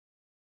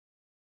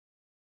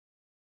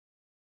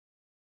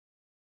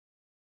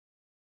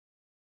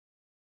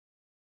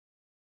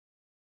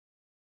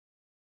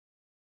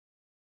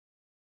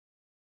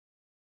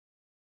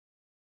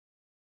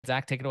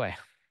Zach, take it away.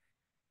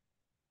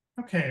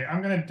 Okay,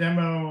 I'm going to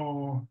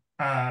demo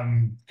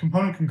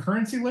component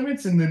concurrency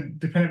limits in the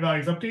dependent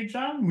values update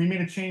job. We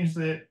made a change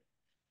that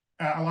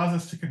allows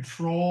us to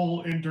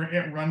control at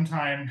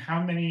runtime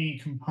how many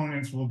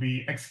components will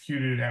be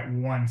executed at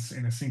once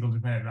in a single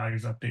dependent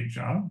values update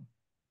job.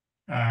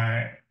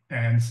 Uh,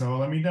 and so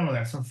let me demo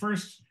that. So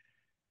first,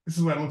 this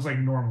is what it looks like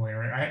normally,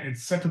 right?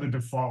 It's set to the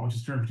default, which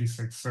is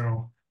 256.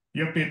 So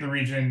you update the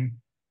region,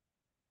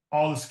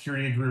 all the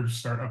security groups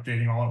start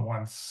updating all at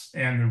once,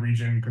 and the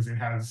region, because it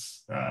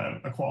has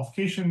a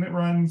qualification that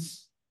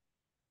runs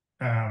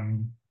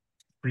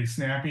pretty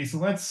snappy.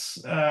 So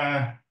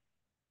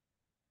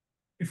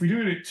if we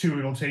do it at 2,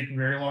 it'll take a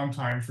very long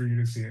time for you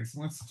to see it.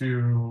 So let's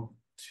do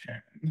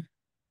 10.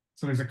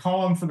 So there's a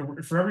column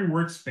for every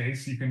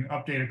workspace. You can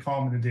update a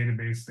column in the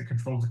database that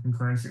controls the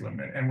concurrency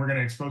limit, and we're going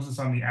to expose this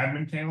on the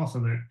admin panel so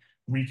that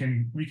we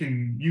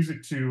can use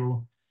it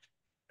to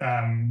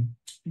um,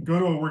 go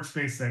to a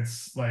workspace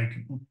that's like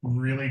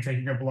really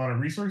taking up a lot of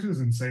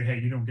resources and say, hey,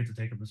 you don't get to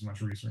take up as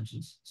much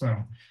resources. So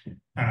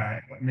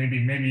maybe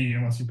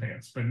unless you pay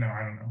us, but no,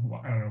 I don't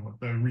know. I don't know what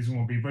the reason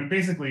will be, but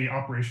basically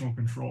operational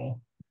control.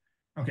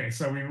 Okay,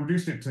 so we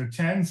reduced it to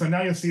 10. So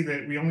now you'll see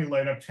that we only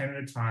light up 10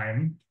 at a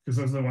time because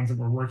those are the ones that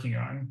we're working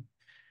on.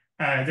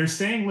 They're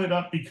staying lit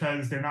up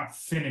because they're not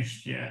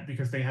finished yet,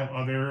 because they have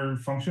other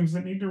functions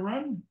that need to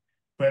run.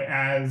 But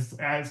as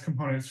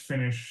components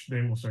finish,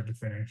 they will start to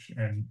finish.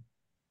 And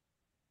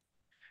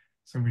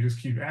so we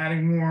just keep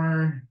adding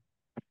more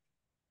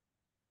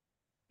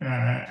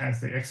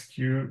as they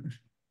execute.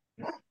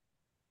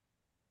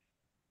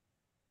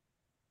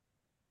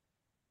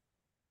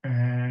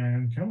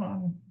 And come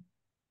on.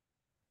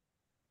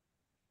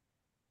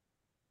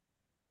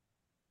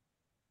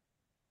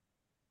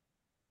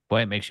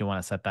 Boy, it makes you want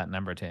to set that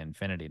number to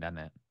infinity, doesn't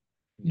it?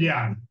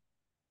 Yeah.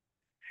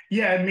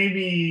 Yeah, and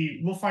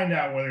maybe we'll find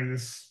out whether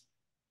this,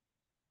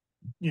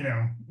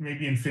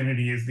 maybe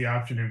infinity is the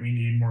option and we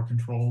need more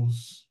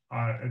controls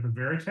at the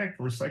Veritech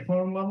or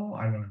Cyclone level.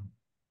 I don't know.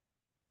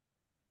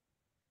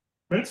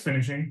 But it's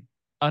finishing.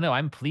 Oh no,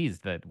 I'm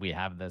pleased that we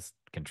have this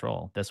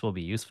control. This will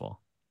be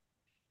useful.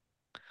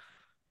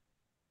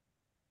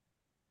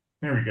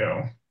 There we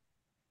go.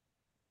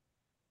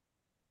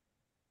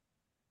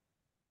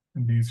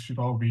 And these should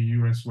all be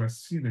US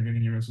West C. They're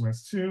getting US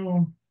West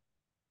 2.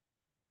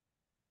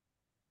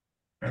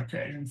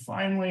 Okay, and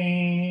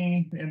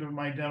finally, the end of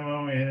my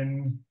demo,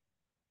 and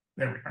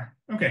there we are.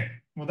 Okay,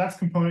 well, that's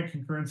component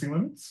concurrency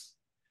limits.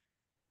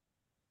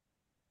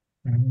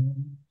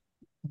 And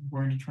I'm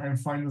going to try and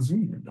find the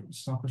Zoom window to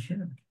stop the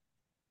share.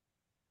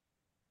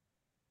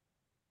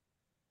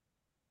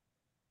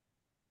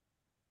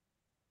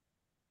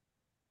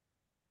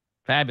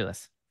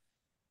 Fabulous.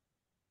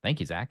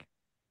 Thank you, Zach.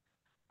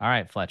 All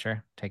right,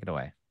 Fletcher, take it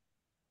away.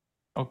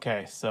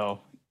 Okay, so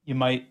you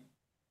might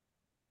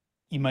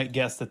you might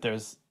guess that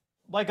there's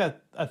like a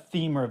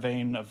theme or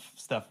vein of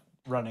stuff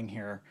running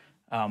here,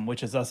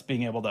 which is us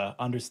being able to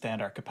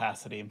understand our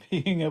capacity and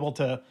being able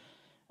to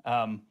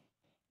um,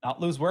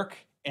 not lose work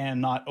and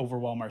not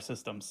overwhelm our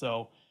system.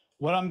 So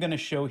what I'm going to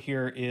show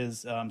here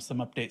is some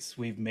updates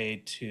we've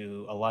made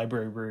to a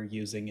library we're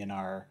using in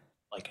our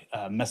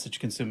message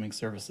consuming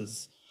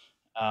services.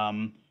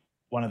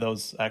 One of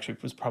those actually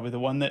was probably the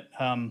one that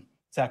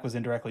Zach was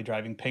indirectly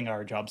driving, Ping,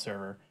 our job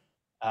server.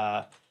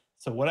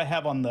 So what I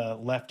have on the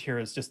left here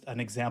is just an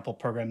example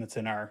program that's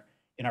in our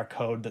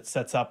code that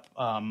sets up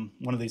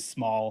one of these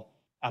small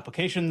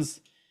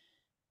applications.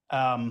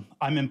 I'm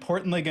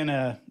importantly going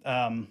to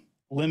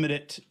limit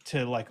it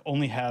to like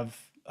only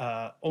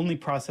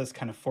process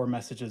kind of 4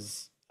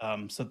 messages.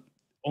 So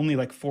only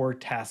like 4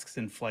 tasks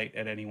in flight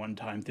at any one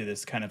time through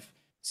this kind of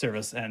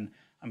service. And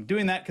I'm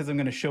doing that because I'm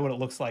going to show what it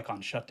looks like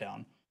on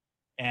shutdown.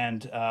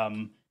 And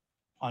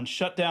on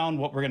shutdown,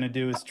 what we're going to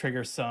do is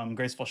trigger some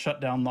graceful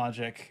shutdown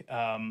logic.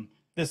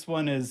 This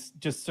one is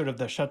just sort of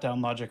the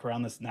shutdown logic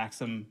around this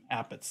Naxum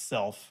app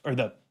itself, or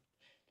the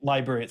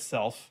library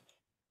itself.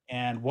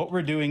 And what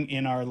we're doing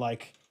in our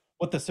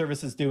what the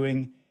service is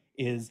doing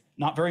is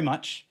not very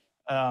much.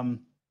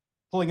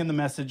 Pulling in the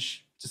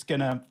message, just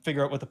gonna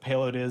figure out what the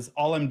payload is.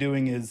 All I'm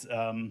doing is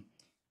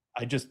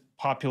I just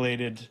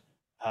populated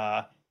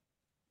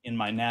in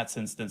my Nats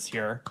instance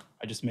here.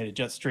 I just made a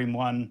Jetstream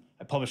 1.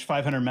 I published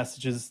 500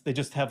 messages. They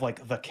just have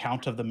like the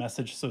count of the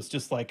message. So it's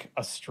just like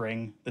a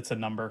string that's a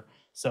number.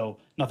 So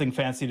nothing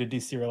fancy to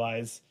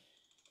deserialize.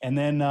 And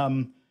then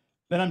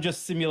I'm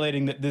just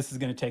simulating that this is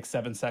going to take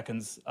 7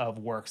 seconds of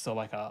work. So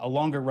like a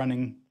longer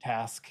running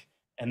task.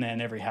 And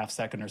then every half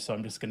second or so,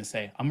 I'm just going to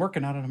say, I'm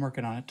working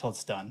on it till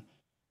it's done.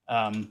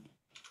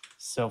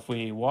 So if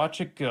we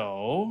watch it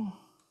go,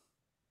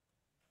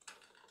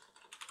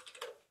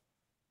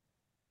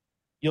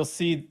 you'll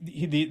see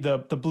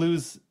the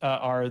blues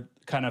are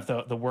kind of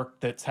the work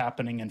that's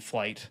happening in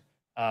flight.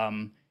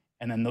 And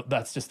then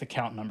that's just the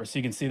count number. So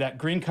you can see that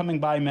green coming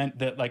by meant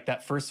that like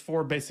that first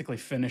 4 basically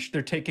finished.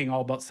 They're taking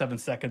all about 7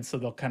 seconds, so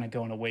they'll kind of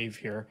go in a wave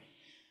here.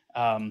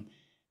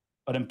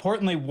 But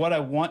importantly, what I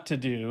want to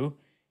do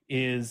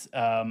is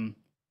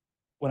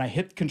when I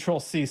hit Control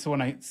C, so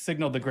when I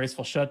signal the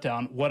graceful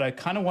shutdown, what I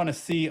kind of want to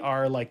see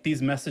are like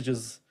these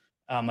messages,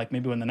 like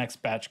maybe when the next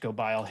batch go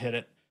by, I'll hit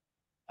it.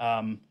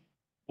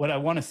 What I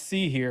want to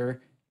see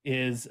here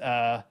is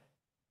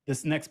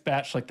this next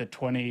batch, like the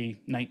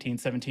 2019,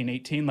 17,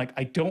 18, like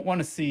I don't want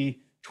to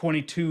see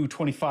 22,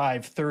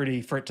 25,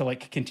 30 for it to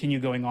like continue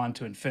going on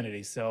to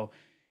infinity. So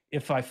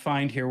if I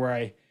find here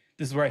where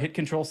this is where I hit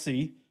Control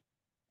C,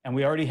 and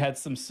we already had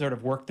some sort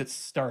of work that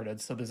started.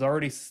 So there's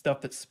already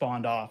stuff that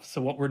spawned off. So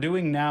what we're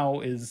doing now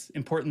is,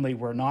 importantly,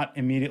 we're not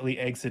immediately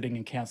exiting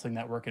and canceling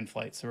that work in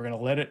flight. So we're going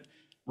to let it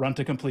run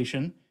to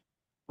completion.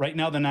 Right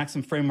now, the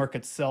Naxum framework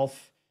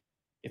itself,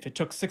 if it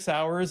took 6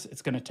 hours,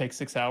 it's going to take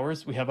 6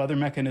 hours. We have other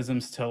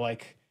mechanisms to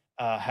like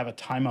have a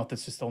timeout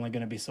that's just only going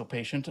to be so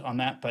patient on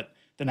that. But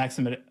the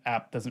Naxum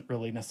app doesn't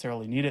really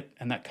necessarily need it.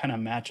 And that kind of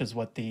matches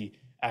what the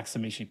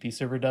Axum HTTP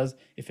server does.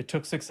 If it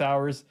took 6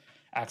 hours,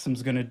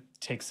 Axum's going to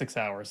take 6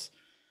 hours.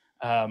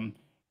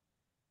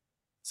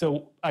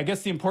 So I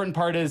guess the important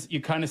part is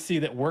you kind of see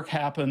that work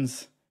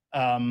happens.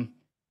 Then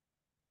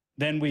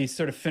we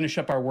sort of finish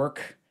up our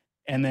work,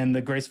 and then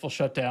the graceful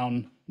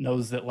shutdown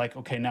knows that like,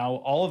 okay, now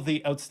all of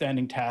the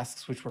outstanding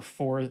tasks, which were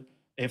 4,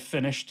 they've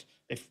finished,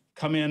 they've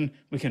come in,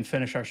 we can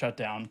finish our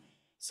shutdown.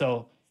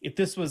 So if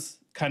this was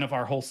kind of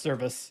our whole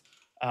service,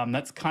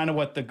 that's kind of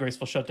what the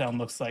graceful shutdown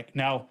looks like.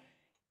 Now,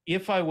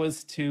 if I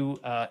was to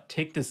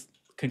take this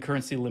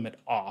concurrency limit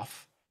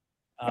off,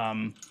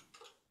 and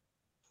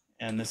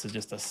this is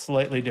just a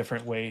slightly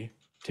different way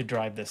to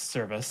drive this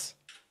service,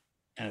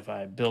 and if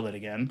I build it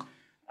again,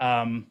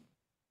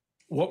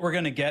 what we're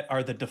going to get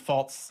are the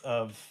defaults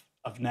of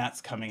NATS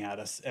coming at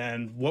us.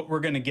 And what we're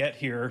going to get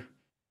here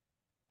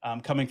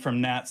coming from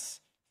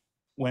NATS,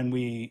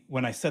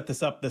 when I set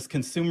this up, this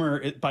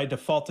consumer, by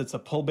default, it's a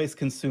pull-based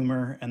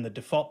consumer, and the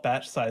default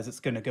batch size it's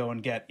going to go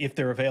and get, if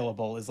they're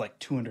available, is like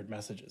 200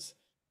 messages.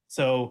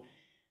 So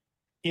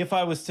if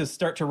I was to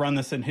start to run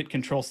this and hit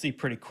Control C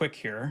pretty quick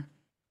here,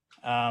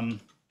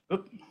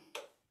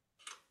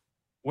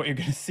 what you're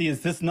going to see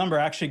is this number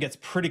actually gets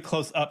pretty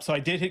close up. So I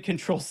did hit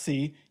Control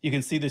C. You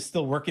can see there's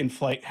still work in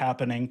flight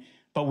happening,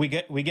 but we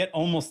get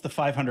almost the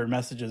 500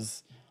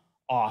 messages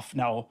off.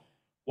 Now,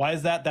 why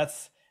is that?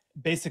 That's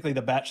basically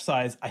the batch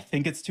size. I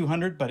think it's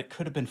 200, but it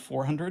could have been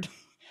 400.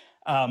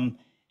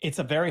 It's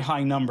a very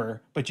high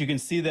number, but you can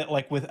see that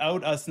like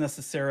without us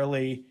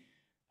necessarily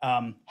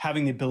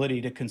having the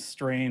ability to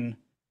constrain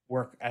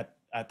work at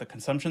the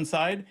consumption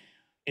side,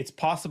 it's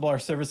possible our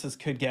services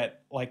could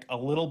get like a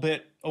little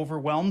bit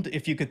overwhelmed.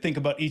 If you could think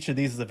about each of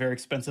these as a very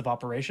expensive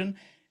operation,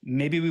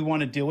 maybe we want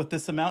to deal with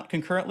this amount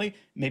concurrently,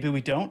 maybe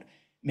we don't.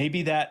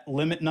 Maybe that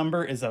limit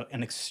number is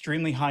an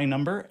extremely high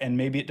number, and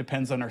maybe it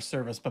depends on our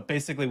service. But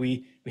basically,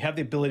 we have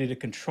the ability to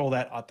control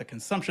that at the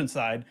consumption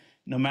side,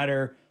 no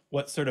matter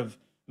what sort of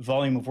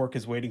volume of work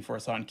is waiting for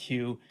us on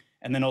queue.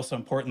 And then also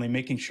importantly,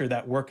 making sure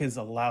that work is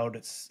allowed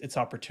its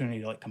opportunity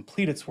to like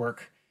complete its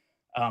work,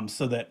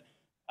 so that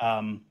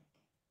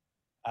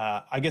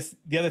I guess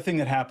the other thing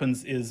that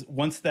happens is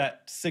once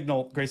that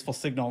graceful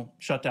signal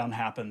shutdown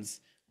happens,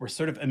 we're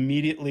sort of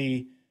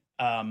immediately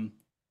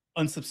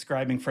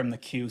unsubscribing from the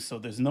queue. So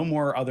there's no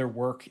more other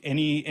work.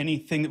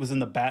 Anything that was in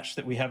the batch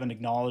that we haven't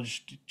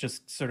acknowledged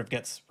just sort of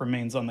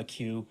remains on the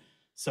queue.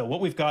 So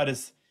what we've got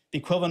is the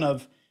equivalent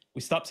of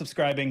we stop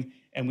subscribing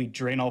and we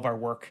drain all of our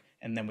work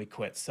and then we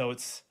quit. So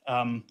it's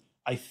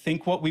I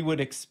think what we would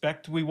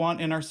expect we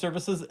want in our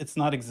services. It's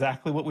not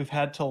exactly what we've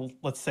had till,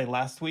 let's say,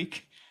 last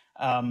week.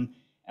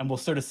 And we'll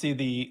sort of see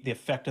the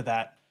effect of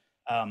that,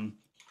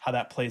 how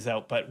that plays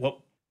out. But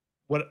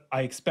what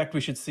I expect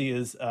we should see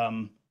is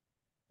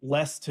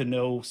less to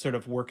no sort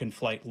of work in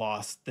flight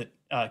loss that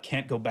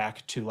can't go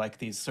back to like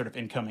these sort of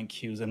incoming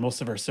queues. And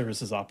most of our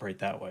services operate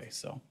that way.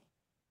 So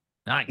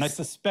Nice. And I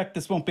suspect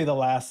this won't be the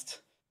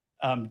last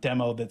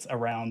demo that's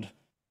around,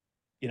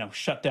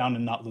 shut down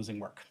and not losing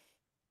work.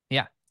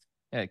 Yeah.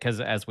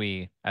 Because as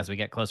we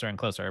get closer and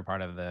closer,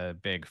 part of the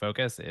big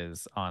focus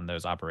is on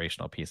those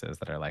operational pieces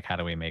that are like, how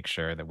do we make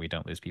sure that we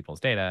don't lose people's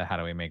data? How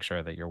do we make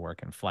sure that your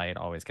work in flight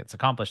always gets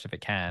accomplished if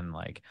it can?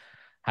 Like,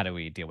 how do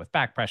we deal with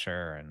back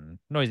pressure and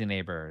noisy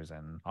neighbors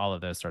and all of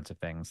those sorts of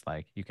things?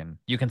 Like, you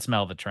can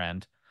smell the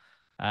trend.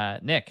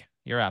 Nick,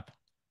 you're up.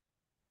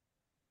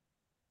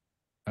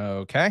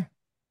 Okay.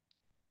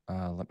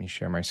 Let me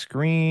share my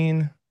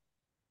screen.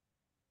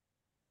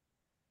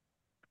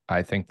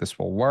 I think this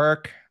will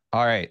work.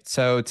 All right,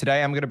 so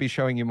today I'm going to be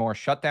showing you more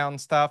shutdown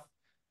stuff.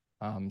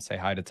 Say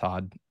hi to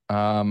Todd.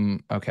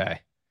 Okay,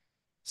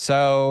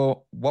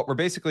 so what we're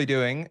basically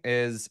doing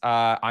is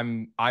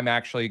I'm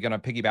actually going to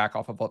piggyback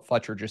off of what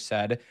Fletcher just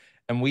said,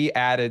 and we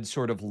added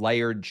sort of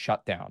layered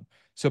shutdown.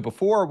 So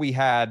before we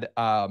had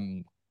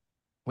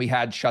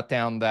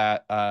shutdown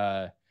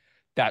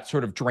that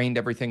sort of drained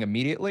everything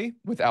immediately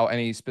without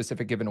any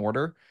specific given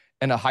order,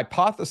 and a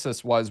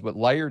hypothesis was with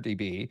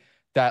LayerDB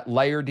that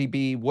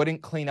LayerDB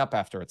wouldn't clean up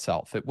after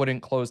itself. It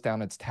wouldn't close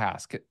down its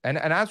task. And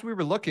as we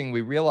were looking,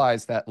 we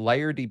realized that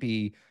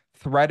LayerDB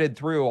threaded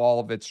through all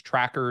of its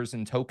trackers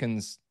and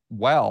tokens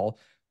well.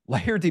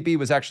 LayerDB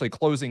was actually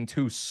closing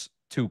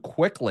too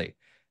quickly.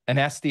 and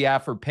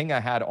SDF or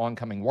Pinga had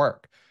oncoming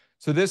work.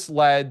 So this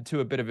led to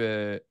a bit of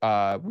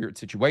a weird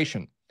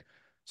situation.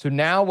 So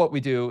now what we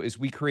do is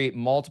we create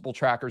multiple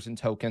trackers and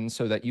tokens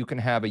so that you can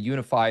have a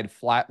unified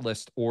flat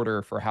list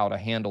order for how to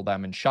handle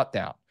them and shut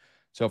down.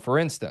 So for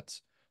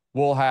instance,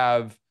 we'll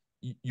have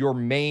your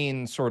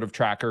main sort of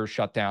tracker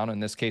shut down, in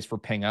this case for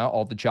Pinga,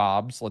 all the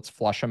jobs, let's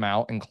flush them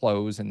out and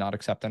close and not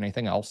accept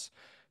anything else.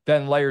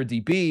 Then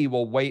LayerDB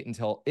will wait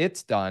until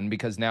it's done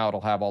because now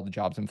it'll have all the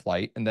jobs in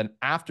flight. And then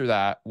after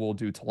that, we'll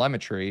do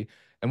telemetry.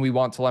 And we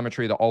want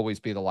telemetry to always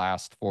be the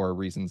last for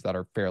reasons that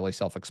are fairly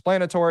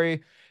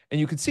self-explanatory. And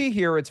you can see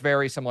here, it's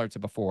very similar to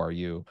before.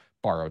 You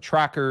borrow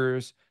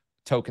trackers,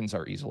 tokens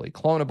are easily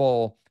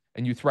clonable,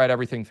 and you thread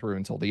everything through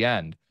until the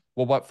end.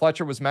 Well, what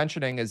Fletcher was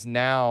mentioning is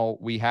now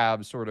we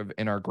have sort of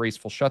in our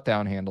graceful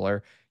shutdown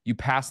handler, you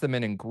pass them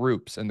in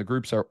groups, and the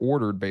groups are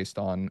ordered based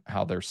on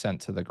how they're sent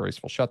to the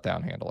graceful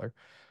shutdown handler.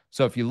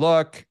 So if you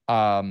look,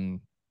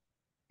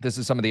 this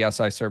is some of the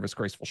SI service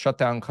graceful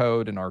shutdown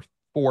code, and our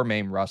 4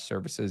 main Rust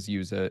services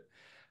use it.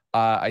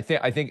 I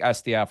think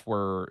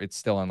SDF it's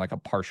still in like a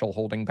partial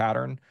holding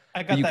pattern.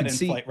 I got that in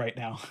flight right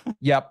now.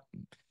 Yep.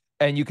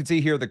 And you can see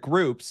here the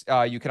groups,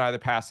 you can either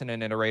pass in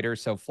an iterator.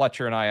 So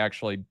Fletcher and I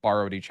actually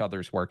borrowed each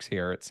other's works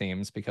here, it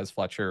seems, because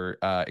Fletcher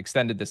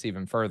extended this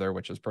even further,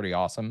 which is pretty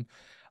awesome.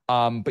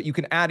 But you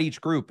can add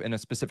each group in a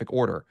specific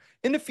order.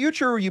 In the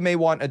future, you may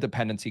want a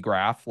dependency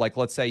graph. Like,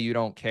 let's say you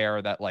don't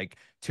care that like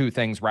 2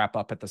 things wrap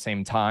up at the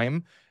same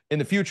time. In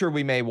the future,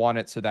 we may want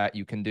it so that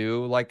you can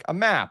do like a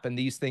map, and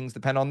these things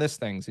depend on this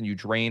things, and you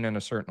drain in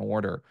a certain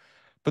order.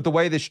 But the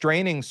way this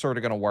draining is sort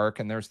of going to work,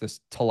 and there's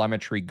this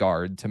telemetry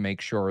guard to make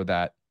sure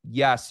that,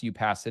 yes, you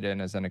pass it in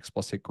as an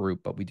explicit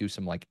group, but we do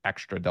some like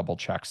extra double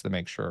checks to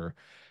make sure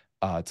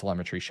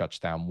telemetry shuts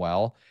down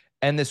well.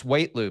 And this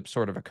wait loop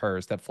sort of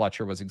occurs that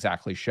Fletcher was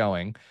exactly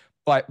showing.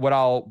 But what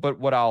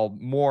I'll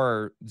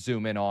more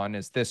zoom in on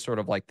is this sort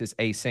of like this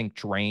async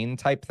drain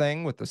type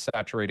thing with the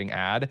saturating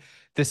add.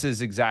 This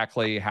is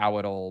exactly how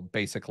it'll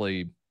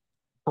basically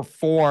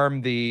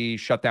perform the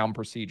shutdown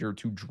procedure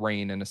to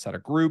drain in a set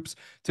of groups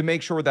to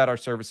make sure that our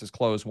services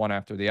close one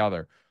after the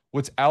other.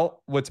 What's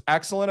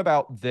excellent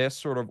about this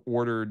sort of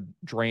ordered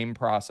drain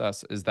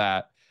process is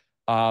that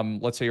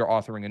let's say you're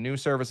authoring a new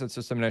service at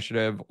System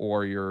Initiative,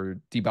 or you're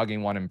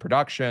debugging one in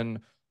production,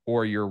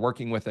 or you're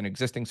working with an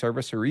existing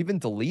service, or even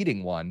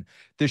deleting one.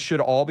 This should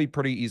all be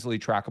pretty easily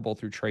trackable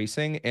through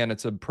tracing, and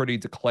it's a pretty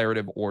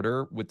declarative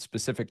order with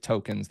specific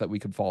tokens that we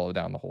could follow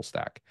down the whole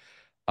stack.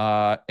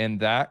 And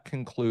that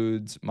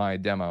concludes my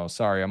demo.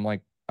 Sorry, I'm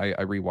like, I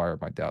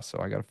rewired my desk, so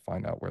I got to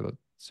find out where the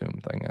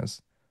Zoom thing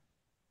is.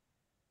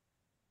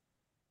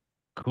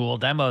 Cool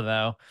demo,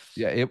 though.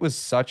 Yeah, it was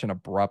such an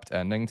abrupt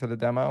ending to the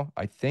demo,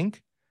 I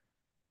think.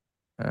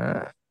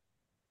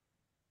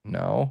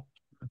 No.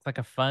 It's like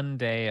a fun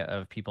day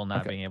of people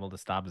not Okay. being able to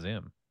stop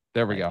Zoom.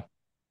 There we go.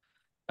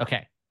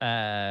 Okay.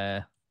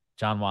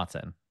 John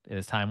Watson. It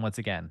is time once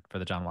again for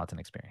the John Watson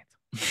experience.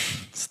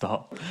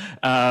 Stop.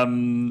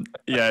 Yeah,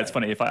 it's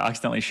funny. If I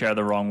accidentally share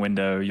the wrong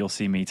window, you'll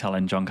see me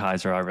telling John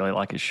Kaiser I really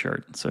like his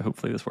shirt. So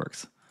hopefully this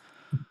works.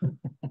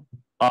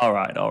 All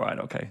right.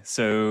 Okay.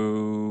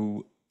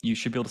 So you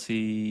should be able to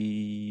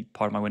see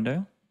part of my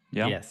window.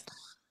 Yeah. Yes.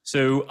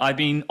 So I've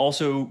been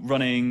also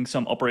running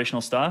some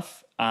operational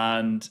stuff,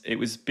 and it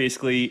was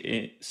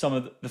basically some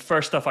of the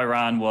first stuff I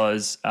ran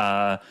was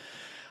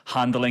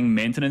handling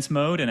maintenance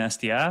mode in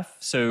SDF.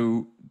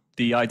 So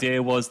the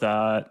idea was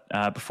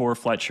that before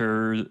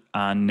Fletcher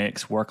and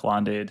Nick's work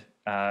landed,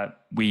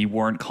 we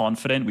weren't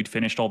confident we'd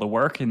finished all the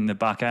work in the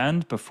back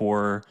end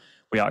before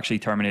we actually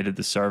terminated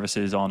the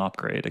services on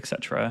upgrade,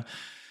 etc.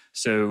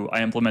 So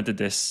I implemented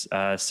this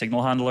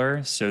signal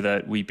handler so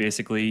that we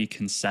basically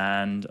can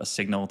send a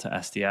signal to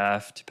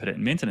SDF to put it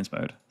in maintenance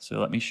mode. So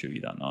let me show you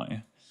that now.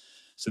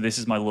 So this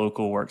is my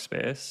local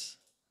workspace,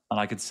 and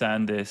I could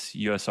send this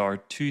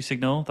USR2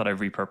 signal that I've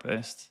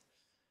repurposed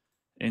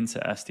into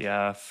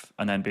SDF,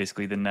 and then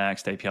basically the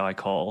next API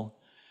call,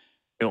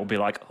 it will be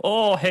like,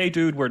 oh, hey,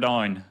 dude, we're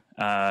down.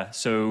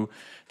 So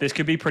this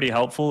could be pretty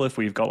helpful if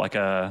we've got like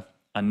a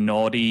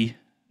naughty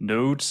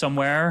node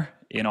somewhere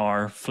in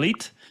our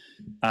fleet.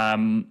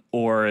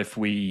 Or if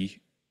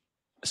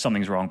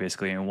something's wrong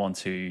basically and want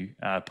to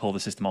pull the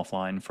system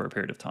offline for a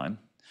period of time.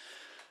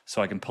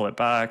 So I can pull it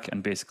back,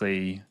 and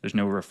basically there's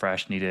no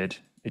refresh needed.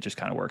 It just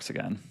kind of works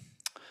again.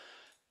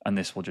 And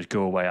this will just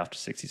go away after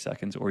 60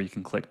 seconds, or you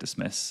can click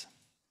dismiss.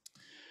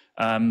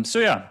 So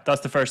yeah,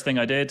 that's the first thing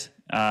I did.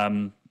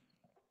 And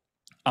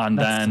That's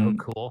then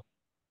so cool.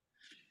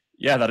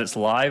 yeah, that it's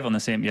live on the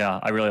same. Yeah,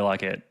 I really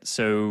like it.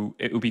 So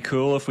it would be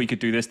cool if we could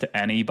do this to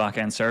any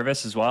backend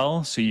service as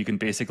well. So you can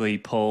basically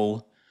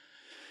pull,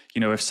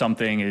 if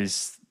something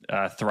is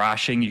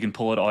thrashing, you can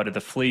pull it out of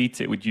the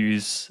fleet. It would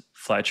use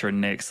Fletcher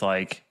and Nick's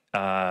like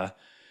play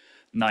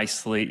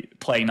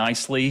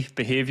nicely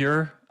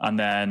behavior, and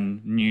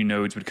then new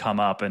nodes would come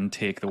up and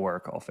take the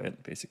work off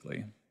it,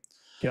 basically.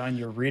 John,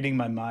 you're reading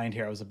my mind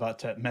here. I was about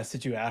to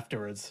message you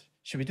afterwards.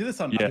 Should we do this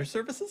on other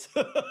services?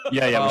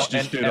 Yeah, we Well, should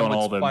just do it and on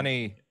all what's of them.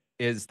 funny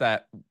is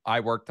that I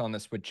worked on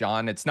this with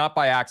John. It's not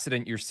by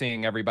accident you're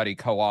seeing everybody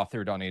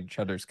co-authored on each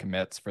other's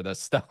commits for this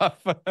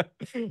stuff.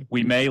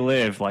 We may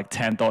live like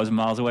 10,000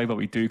 miles away, but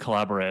we do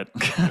collaborate.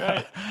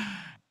 Right.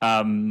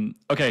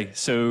 Okay,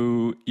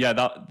 so yeah,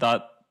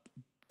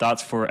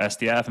 that's for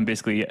SDF, and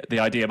basically the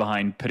idea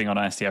behind putting on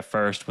SDF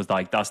first was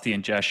like that's the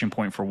ingestion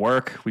point for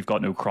work. We've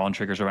got no cron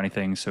triggers or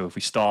anything, so if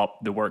we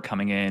stop the work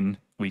coming in,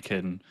 we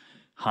can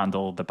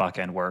handle the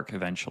backend work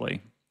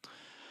eventually.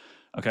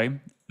 Okay,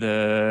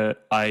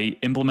 I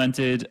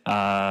implemented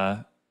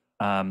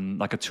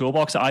like a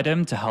toolbox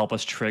item to help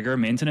us trigger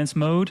maintenance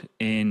mode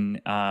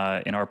in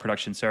our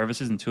production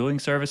services and tooling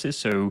services.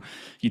 So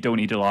you don't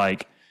need to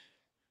like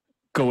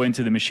go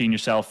into the machine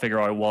yourself, figure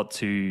out what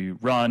to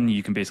run.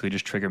 You can basically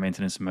just trigger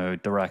maintenance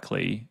mode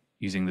directly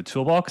using the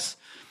toolbox.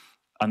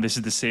 And this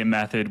is the same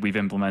method we've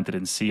implemented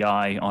in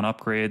CI on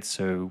upgrades.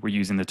 So we're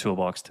using the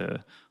toolbox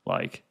to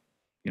like,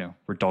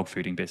 we're dog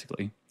fooding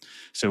basically.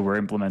 So we're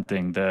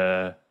implementing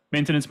the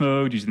maintenance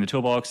mode using the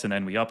toolbox, and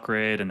then we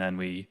upgrade, and then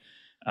we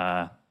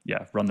run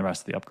the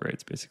rest of the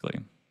upgrades basically.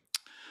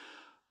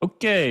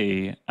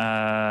 Okay,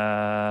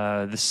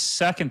 the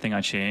second thing I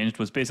changed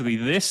was basically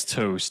this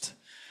toast.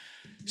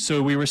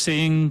 So we were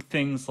seeing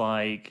things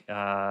like,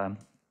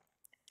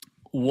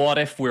 what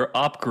if we're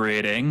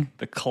upgrading,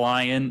 the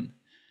client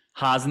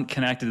hasn't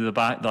connected to the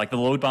back, like the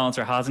load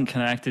balancer hasn't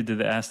connected to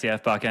the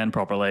SDF backend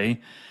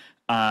properly,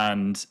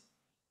 and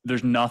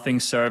there's nothing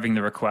serving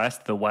the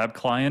request, the web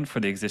client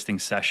for the existing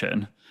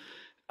session.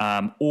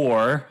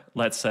 Or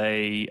let's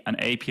say an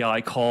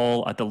API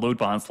call at the load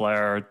balance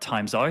layer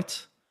times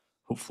out.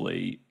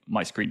 Hopefully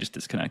my screen just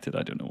disconnected.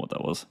 I don't know what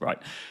that was.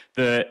 Right.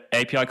 The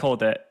API call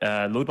at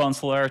the load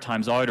balance layer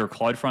times out, or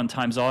CloudFront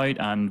times out,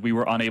 and we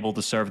were unable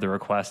to serve the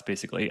request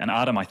basically. And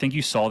Adam, I think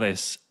you saw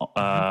this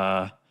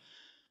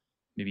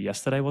maybe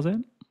yesterday, was it?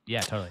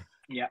 Yeah, totally.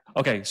 Yeah.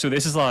 Okay, so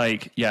this is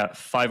like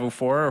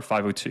 504 or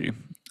 502.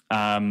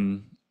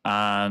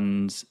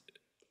 And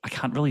I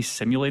can't really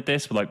simulate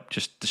this without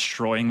just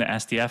destroying the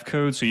SDF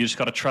code. So you just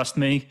got to trust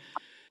me.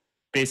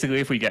 Basically,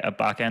 if we get a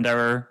backend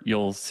error,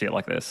 you'll see it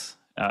like this.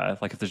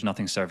 Like if there's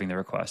nothing serving the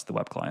request, the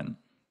web client.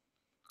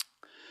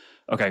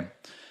 Okay.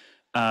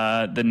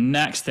 The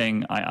next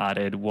thing I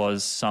added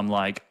was some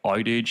like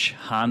outage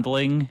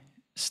handling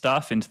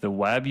stuff into the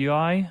web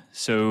UI.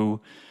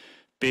 So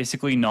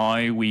basically now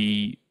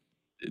the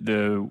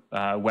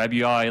web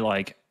UI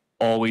like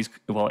always,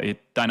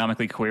 it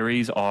dynamically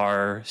queries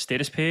our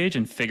status page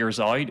and figures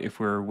out if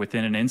we're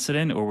within an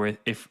incident or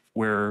if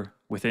we're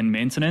within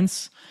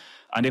maintenance.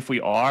 And if we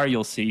are,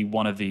 you'll see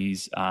one of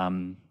these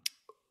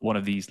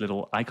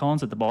little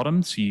icons at the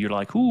bottom. So you're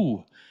like,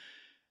 ooh,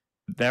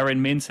 they're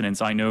in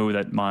maintenance. I know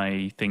that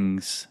my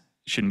things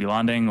shouldn't be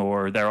landing,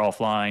 or they're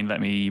offline. Let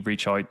me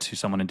reach out to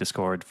someone in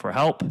Discord for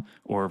help,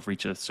 or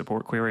reach a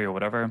support query or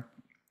whatever,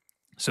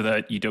 so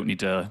that you don't need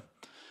to,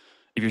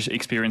 if you're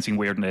experiencing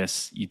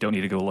weirdness, you don't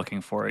need to go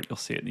looking for it. You'll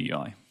see it in the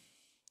UI,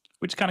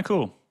 which is kind of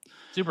cool.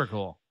 Super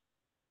cool.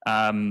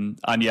 And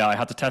yeah, I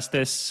had to test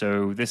this.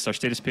 So this is our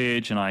status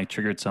page, and I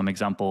triggered some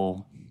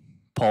example.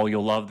 Paul,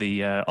 you'll love the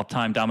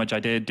uptime damage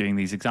I did doing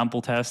these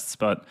example tests,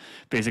 but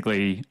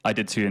basically I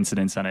did 2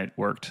 incidents and it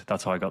worked.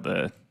 That's how I got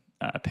the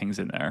pings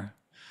in there.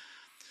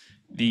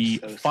 The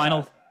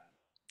final...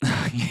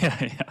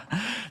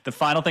 The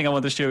final thing I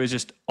want to show is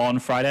just on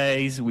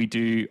Fridays, we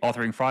do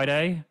Authoring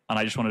Friday, and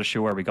I just wanted to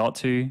show where we got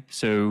to.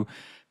 So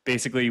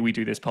basically, we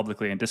do this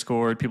publicly in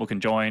Discord. People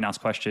can join,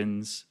 ask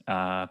questions,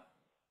 get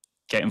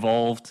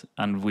involved,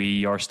 and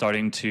we are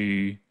starting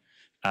to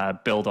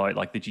build out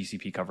like the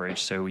GCP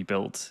coverage. So we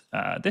built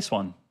this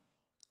one,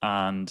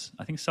 and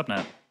I think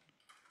Subnet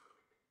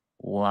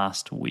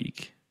last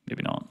week,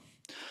 maybe not.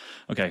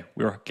 Okay,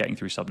 we're getting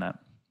through Subnet.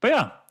 But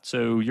yeah,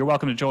 so you're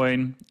welcome to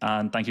join,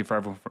 and thank you for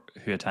everyone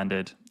who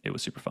attended. It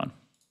was super fun.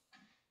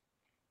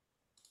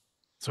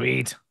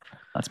 Sweet.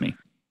 That's me.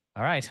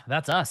 All right,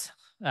 that's us.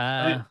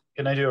 Can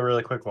I do a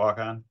really quick walk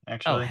on, Oh,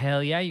 actually?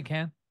 hell yeah, you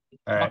can.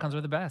 All right. Walk-ons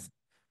are the best.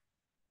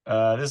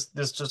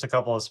 This just a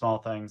couple of small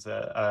things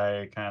that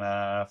I kind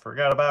of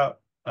forgot about.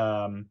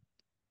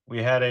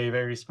 We had a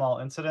very small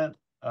incident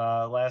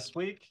last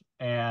week,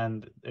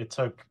 and it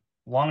took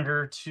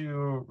longer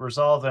to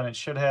resolve than it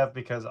should have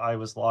because I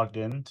was logged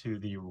into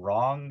the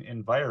wrong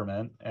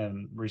environment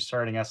and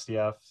restarting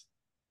SDF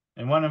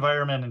in one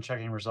environment and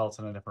checking results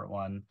in a different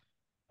one.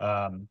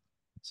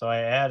 So I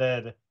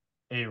added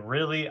a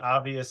really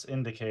obvious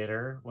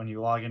indicator when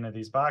you log into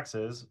these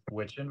boxes,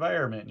 which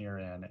environment you're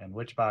in and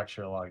which box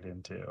you're logged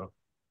into.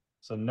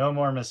 So no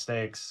more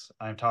mistakes.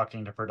 I'm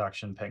talking to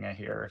production Pinga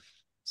here.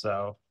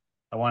 So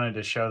I wanted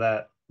to show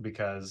that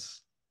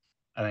because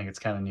I think it's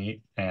kind of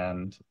neat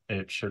and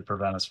it should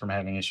prevent us from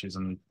having issues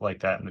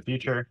like that in the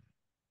future.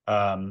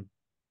 And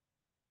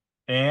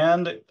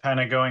kind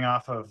of going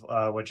off of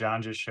what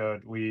John just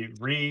showed, we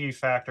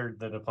refactored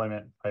the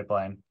deployment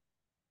pipeline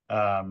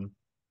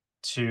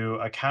to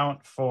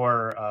account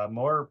for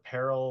more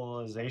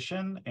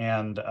parallelization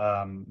and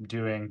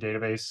doing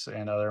database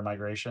and other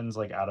migrations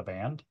like out of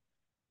band.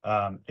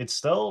 It's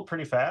still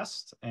pretty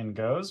fast and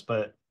goes,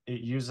 but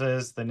it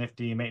uses the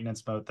nifty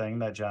maintenance mode thing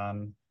that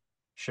John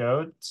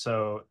showed.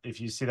 So if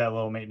you see that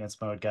little maintenance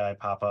mode guy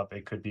pop up,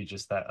 it could be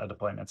just that a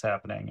deployment's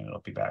happening and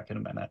it'll be back in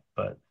a minute.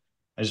 But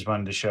I just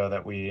wanted to show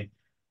that we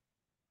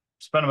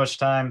spent a bunch of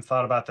time,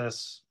 thought about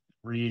this,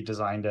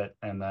 redesigned it,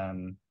 and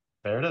then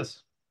there it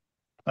is.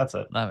 That's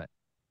it. Love it.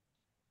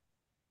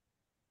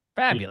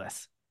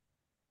 Fabulous.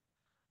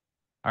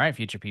 All right,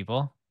 future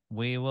people.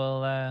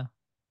 We'll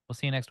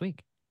see you next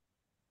week.